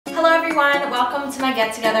Hello everyone, welcome to my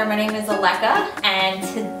get together. My name is Aleka and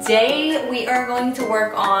today we are going to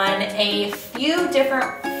work on a few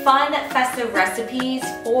different fun festive recipes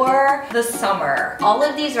for the summer. All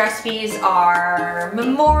of these recipes are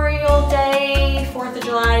Memorial Day, 4th of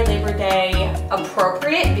July, Labor Day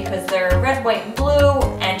appropriate because they're red, white, and blue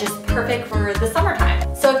and just perfect for the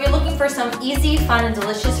summertime. So if you're looking for some easy, fun, and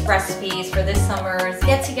delicious recipes for this summer's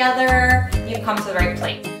get together, you've come to the right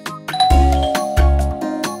place.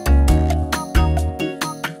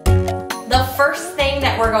 The first thing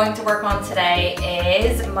that we're going to work on today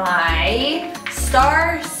is my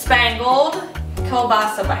Star-Spangled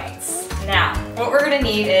Kielbasa bites. Now, what we're gonna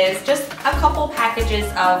need is just a couple packages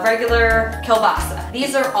of regular kielbasa.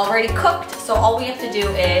 These are already cooked, so all we have to do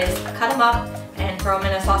is cut them up and throw them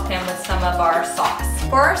in a saucepan with some of our sauce.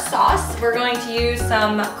 For our sauce, we're going to use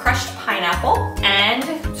some crushed pineapple and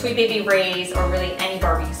Sweet Baby Ray's, or really any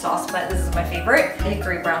barbecue sauce, but this is my favorite.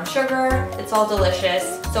 Hickory brown sugar, it's all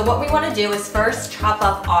delicious. So what we wanna do is first chop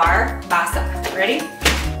up our basa. Ready?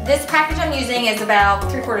 This package I'm using is about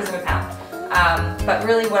 3/4 of a pound, but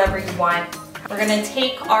really whatever you want. We're gonna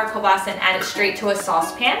take our kielbasa and add it straight to a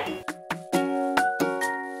saucepan.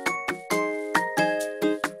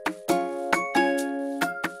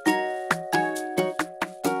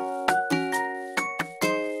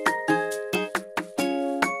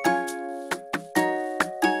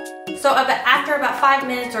 So after about 5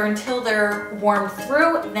 minutes or until they're warmed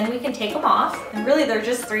through, then we can take them off. And really they're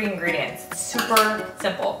just 3 ingredients. It's super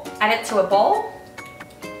simple. Add it to a bowl.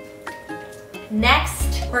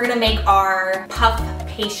 Next, we're gonna make our puff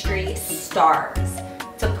pastry stars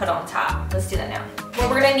to put on top. Let's do that now. What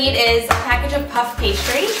we're gonna need is a package of puff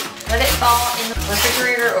pastry. Let it thaw in the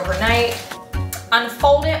refrigerator overnight.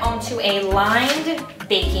 Unfold it onto a lined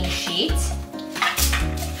baking sheet.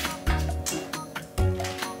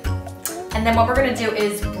 And then what we're gonna do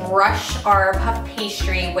is brush our puff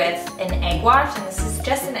pastry with an egg wash, and this is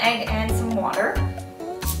just an egg and some water.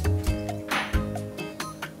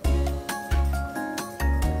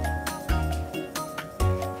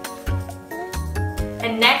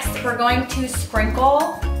 And next, we're going to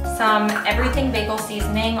sprinkle some everything bagel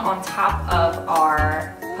seasoning on top of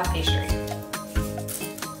our puff pastry.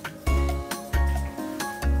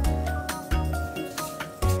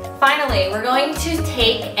 Finally, we're going to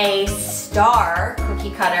take a star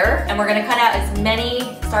cookie cutter and we're going to cut out as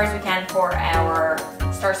many stars as we can for our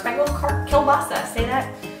Star-Spangled Kielbasa. Say that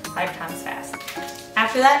 5 times fast.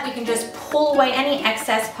 After that, we can just pull away any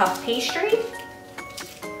excess puff pastry.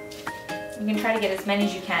 You can try to get as many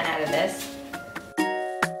as you can out of this.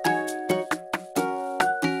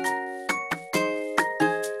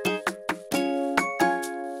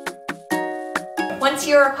 Once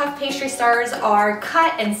your puff pastry stars are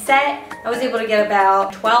cut and set, I was able to get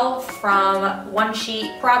about 12 from one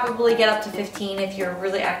sheet, probably get up to 15 if you're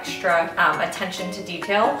really extra attention to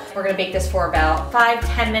detail. We're gonna bake this for about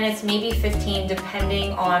 5-10 minutes, maybe 15,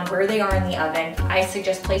 depending on where they are in the oven. I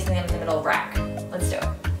suggest placing them in the middle of the rack. Let's do it.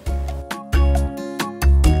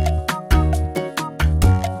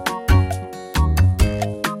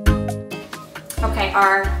 Okay,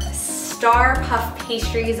 our Star puff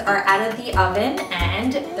pastries are out of the oven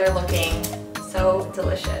and they're looking so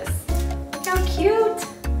delicious. Look how cute.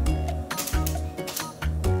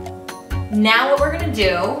 Now what we're gonna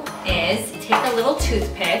do is take a little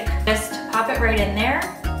toothpick, just pop it right in there,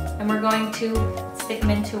 and we're going to stick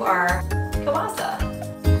them into our kielbasa.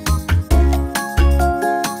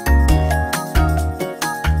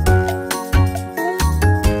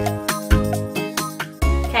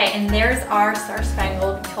 And there's our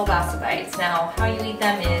Star-Spangled Kielbasa bites. Now, how you eat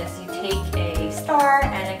them is you take a star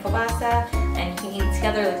and a kielbasa and you can eat it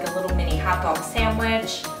together like a little mini hot dog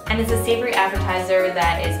sandwich. And it's a savory appetizer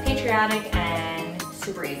that is patriotic and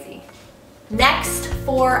super easy. Next,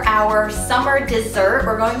 for our summer dessert,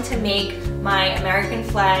 we're going to make my American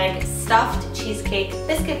flag stuffed cheesecake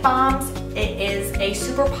biscuit bombs. It is a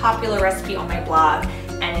super popular recipe on my blog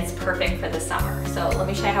and it's perfect for the summer. So let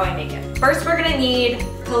me show you how I make it. First, we're gonna need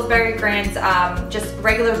Pillsbury Grand's just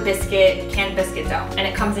regular biscuit, canned biscuit dough. And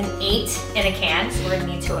it comes in 8 in a can, so we're gonna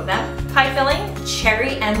need 2 of them. Pie filling,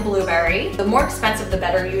 cherry and blueberry. The more expensive, the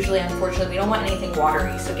better. Usually, unfortunately, we don't want anything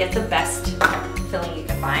watery, so get the best filling you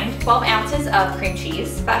can find. 12 ounces of cream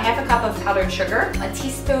cheese, about half a cup of powdered sugar, a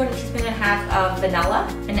teaspoon and a half of vanilla,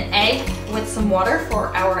 an egg with some water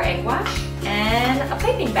for our egg wash, and a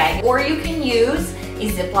piping bag. Or you can use a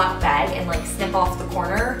Ziploc bag and like snip off the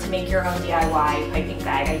corner to make your own DIY piping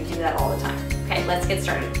bag. I do that all the time. Okay, let's get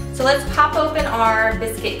started. So let's pop open our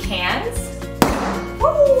biscuit cans.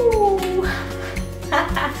 Woo!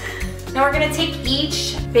 Now we're gonna take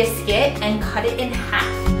each biscuit and cut it in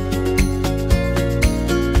half.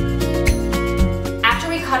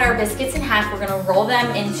 biscuits in half. We're gonna roll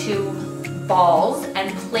them into balls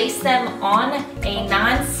and place them on a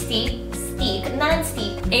non-stick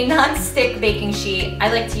baking sheet.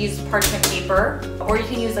 I like to use parchment paper, or you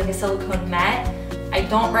can use like a silicone mat. I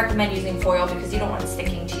don't recommend using foil because you don't want it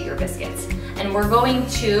sticking to your biscuits. And we're going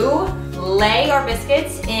to lay our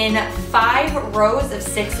biscuits in 5 rows of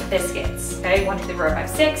 6 biscuits. Okay, 1, 2, 3, 4, 5,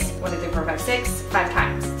 6, 1, 2, 3, 4, 5, 6, 5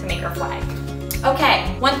 times to make our flag.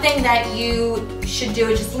 Okay, one thing that you should do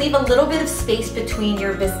is just leave a little bit of space between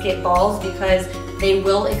your biscuit balls because they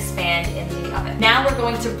will expand in the oven. Now we're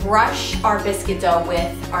going to brush our biscuit dough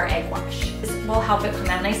with our egg wash. This will help it come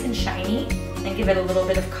out nice and shiny and give it a little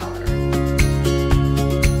bit of color.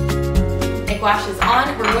 Egg wash is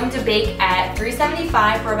on. We're going to bake at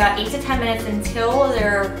 375 for about 8 to 10 minutes until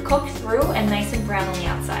they're cooked through and nice and brown on the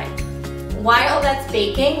outside. While that's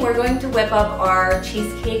baking, we're going to whip up our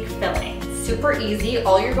cheesecake filling. Super easy.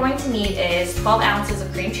 All you're going to need is 12 ounces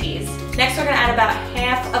of cream cheese. Next, we're going to add about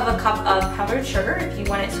half of a cup of powdered sugar. If you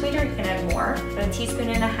want it sweeter, you can add more. About a teaspoon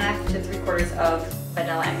and a half to 3/4 of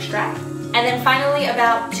vanilla extract. And then finally,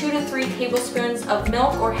 about 2 to 3 tablespoons of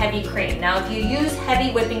milk or heavy cream. Now, if you use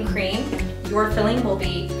heavy whipping cream, your filling will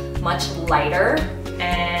be much lighter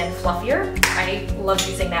and fluffier. I love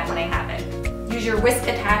using that when I have it. Use your whisk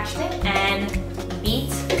attachment and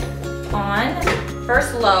beat on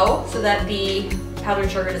first low so that the powdered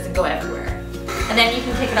sugar doesn't go everywhere. And then you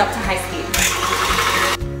can take it up to high speed.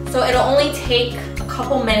 So it'll only take a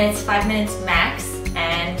couple minutes, 5 minutes max,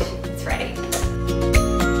 and it's ready.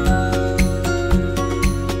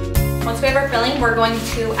 Once we have our filling, we're going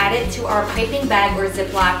to add it to our piping bag or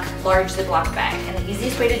large Ziploc bag. And the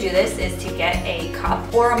easiest way to do this is to get a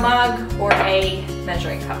cup or a mug or a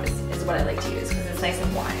measuring cup is what I like to use because it's nice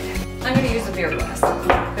and wide. I'm going to use a beer glass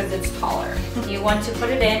because it's taller. You want to put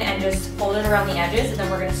it in and just fold it around the edges, and then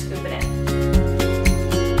we're going to scoop it in.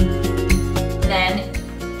 Then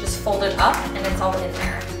just fold it up and it's all in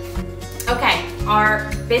there. Okay, our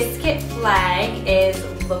biscuit flag is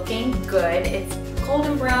looking good. It's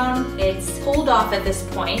golden brown. It's cooled off at this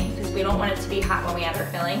point because we don't want it to be hot when we add our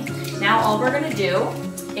filling. Now all we're going to do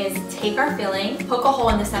is take our filling, poke a hole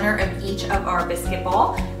in the center of each of our biscuit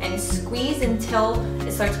ball, and squeeze until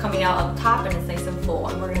it starts coming out up top and it's nice and full.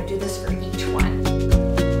 And we're going to do this for each one.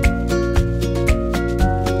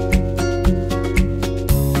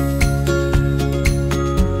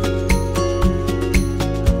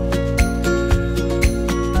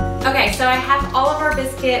 Okay, so I have all of our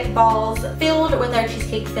biscuit balls filled with our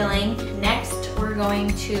cheesecake filling. Next, we're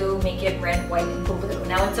going to make it red, white, and blue.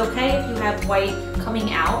 Now it's okay if you have white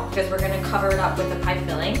coming out because we're going to cover it up with the pie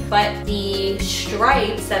filling, but the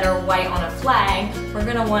stripes that are white on a flag, we're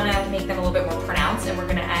going to want to make them a little bit more pronounced, and we're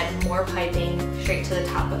going to add more piping straight to the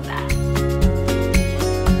top of that.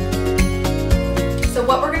 So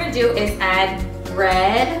what we're going to do is add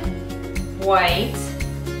red, white,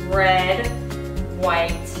 red,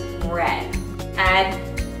 white, red. Add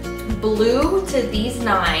blue to these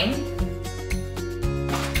 9.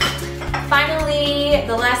 Finally,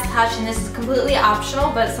 the last touch, and this is completely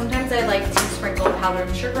optional, but sometimes I like to sprinkle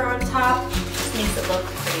powdered sugar on top. Just makes it look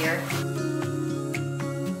prettier.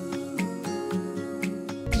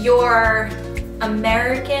 Your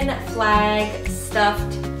American flag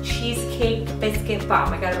stuffed cheesecake biscuit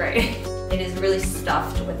bomb. I got it right. It is really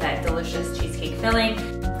stuffed with that delicious cheesecake filling.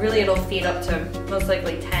 Really, it'll feed up to most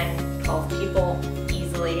likely 10, 12 people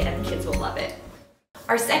easily, and kids will love it.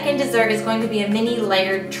 Our second dessert is going to be a mini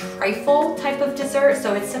layered trifle type of dessert.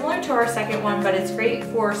 So it's similar to our second one, but it's great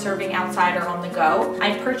for serving outside or on the go.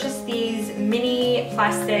 I purchased these mini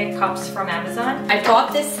plastic cups from Amazon. I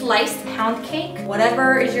bought this sliced pound cake.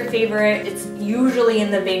 Whatever is your favorite, it's usually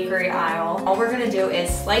in the bakery aisle. All we're gonna do is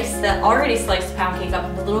slice the already sliced pound cake up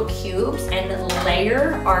into little cubes and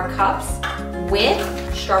layer our cups with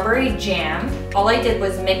strawberry jam. All I did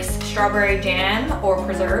was mix strawberry jam or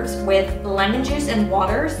preserves with lemon juice and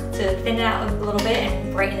waters to thin it out a little bit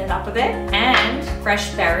and brighten it up a bit, and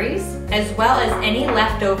fresh berries, as well as any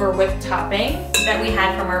leftover whipped topping that we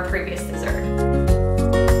had from our previous dessert.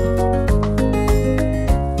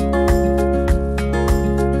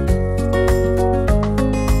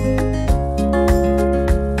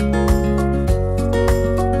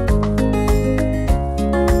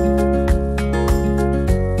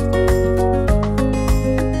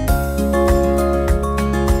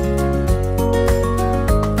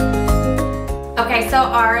 So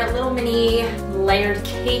our little mini layered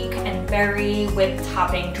cake and berry whipped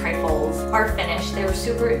topping trifles are finished. They were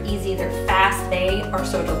super easy, they're fast, they are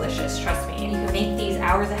so delicious, trust me. And you can make these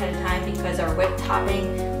hours ahead of time because our whipped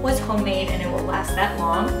topping was homemade and it will last that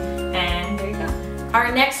long. And there you go. Our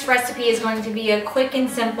next recipe is going to be a quick and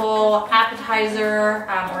simple appetizer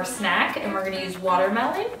or snack, and we're going to use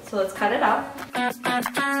watermelon. So let's cut it up. And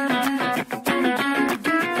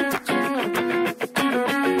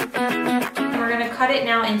we're going to cut it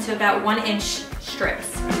now into about 1-inch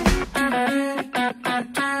strips.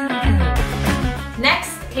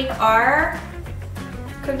 Next, take our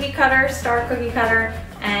cookie cutter, star cookie cutter,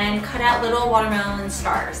 and cut out little watermelon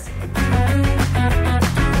stars.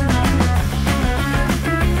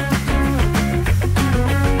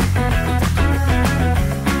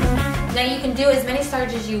 Now you can do as many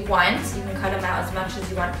stars as you want. You can cut them out as much as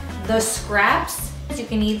you want. The scraps, you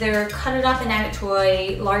can either cut it up and add it to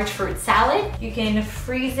a large fruit salad. You can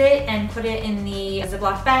freeze it and put it in the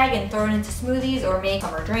Ziploc bag and throw it into smoothies or make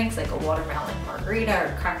summer drinks like a watermelon margarita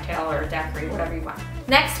or cocktail or daiquiri, whatever you want.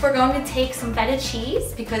 Next, we're going to take some feta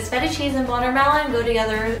cheese because feta cheese and watermelon go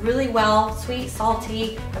together really well. Sweet,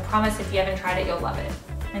 salty. I promise if you haven't tried it, you'll love it.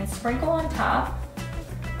 And sprinkle on top.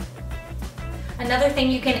 Another thing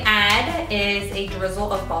you can add is a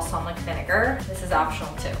drizzle of balsamic vinegar. This is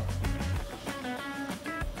optional too.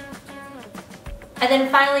 And then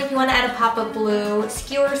finally, if you want to add a pop of blue,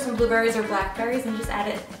 skewer some blueberries or blackberries and just add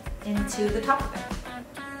it into the top of it.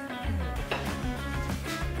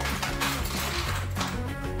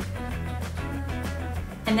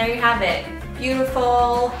 And there you have it.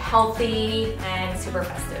 Beautiful, healthy, and super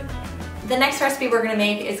festive. The next recipe we're going to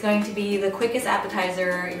make is going to be the quickest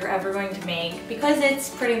appetizer you're ever going to make because it's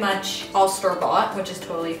pretty much all store-bought, which is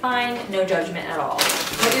totally fine, no judgment at all.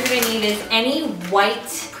 What you're going to need is any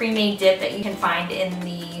white pre-made dip that you can find in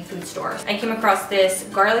the food store. I came across this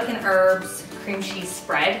garlic and herbs cream cheese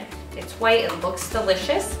spread. It's white, it looks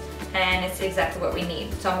delicious, and it's exactly what we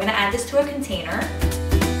need. So I'm going to add this to a container.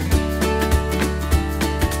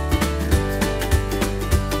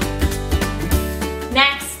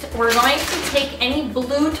 We're going to take any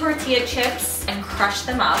blue tortilla chips and crush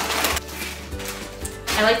them up.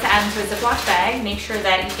 I like to add them to a Ziploc bag. Make sure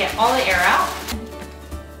that you get all the air out.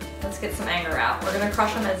 Let's get some anger out. We're going to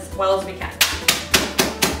crush them as well as we can.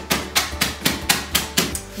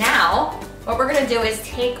 Now, what we're going to do is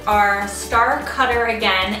take our star cutter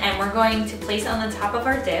again and we're going to place it on the top of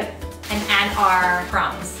our dip and add our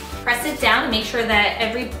crumbs. Press it down and make sure that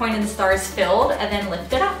every point in the star is filled and then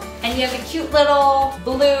lift it up. And you have a cute little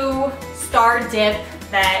blue star dip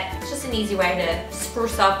that's just an easy way to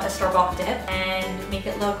spruce up a store-bought dip and make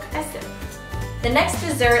it look festive. The next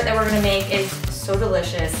dessert that we're gonna make is so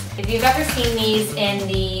delicious. If you've ever seen these in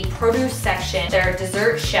the produce section, they're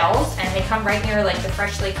dessert shells and they come right near like the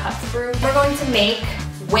freshly cut fruit. We're going to make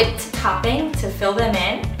whipped topping to fill them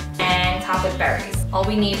in and top with berries. All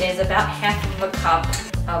we need is about half of a cup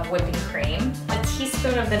of whipping cream, a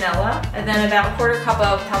teaspoon of vanilla, and then about a 1/4 cup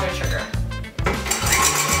of powdered sugar.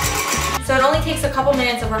 So it only takes a couple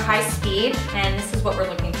minutes over high speed, and this is what we're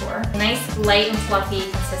looking for. Nice, light and fluffy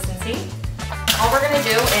consistency. All we're gonna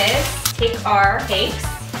do is take our cakes,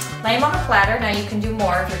 lay them on a platter. Now you can do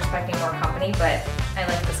more if you're expecting more company, but I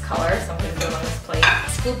like this color, so I'm gonna do it on this plate.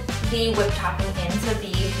 Scoop the whipped topping into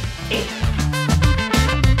the cake.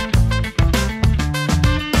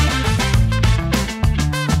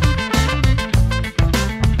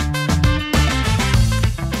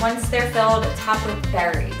 Once they're filled, top with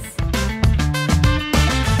berries.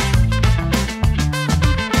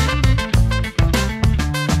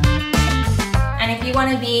 And if you want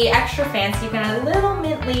to be extra fancy, you can add a little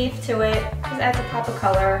mint leaf to it. Just adds a pop of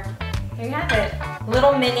color. There you have it.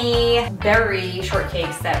 Little mini berry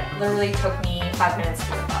shortcakes that literally took me 5 minutes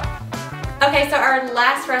to whip up. Okay, so our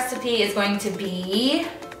last recipe is going to be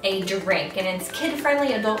a drink, and it's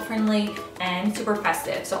kid-friendly, adult-friendly, and super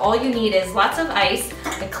festive. So all you need is lots of ice,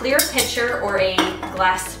 a clear pitcher or a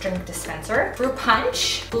glass drink dispenser, fruit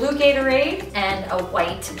punch, blue Gatorade, and a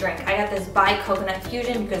white drink. I got this by Coconut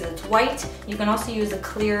Fusion because it's white. You can also use a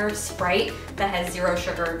clear Sprite that has 0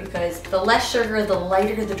 sugar because the less sugar, the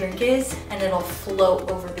lighter the drink is, and it'll float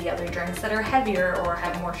over the other drinks that are heavier or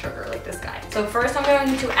have more sugar like this guy. So first I'm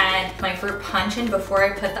going to add my fruit punch in before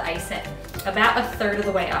I put the ice in, about 1/3 of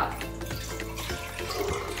the way up.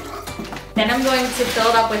 Then I'm going to fill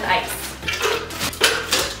it up with ice.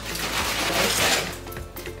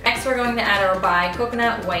 Next we're going to add our by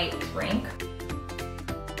Coconut white drink.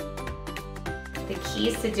 The key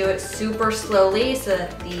is to do it super slowly so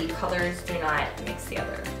that the colors do not mix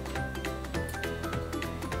together.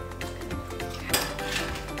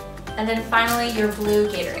 And then finally your blue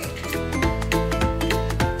Gatorade.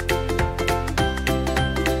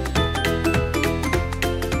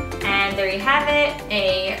 There you have it,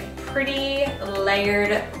 a pretty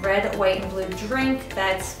layered red, white, and blue drink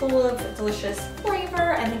that's full of delicious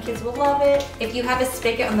flavor, and the kids will love it. If you have a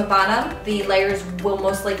spigot on the bottom, the layers will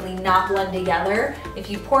most likely not blend together. If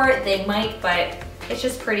you pour it, they might, but it's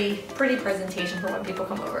just pretty presentation for when people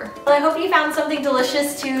come over. Well, I hope you found something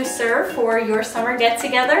delicious to serve for your summer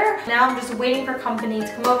get-together. Now I'm just waiting for company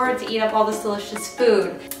to come over to eat up all this delicious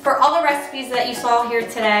food. For all the recipes that you saw here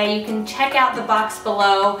today, you can check out the box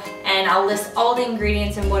below, and I'll list all the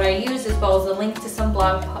ingredients and what I use, as well as a link to some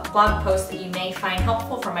blog posts that you may find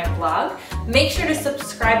helpful for my blog. Make sure to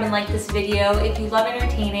subscribe and like this video if you love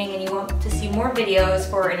entertaining and you want to see more videos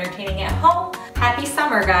for entertaining at home. Happy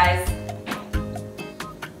summer, guys!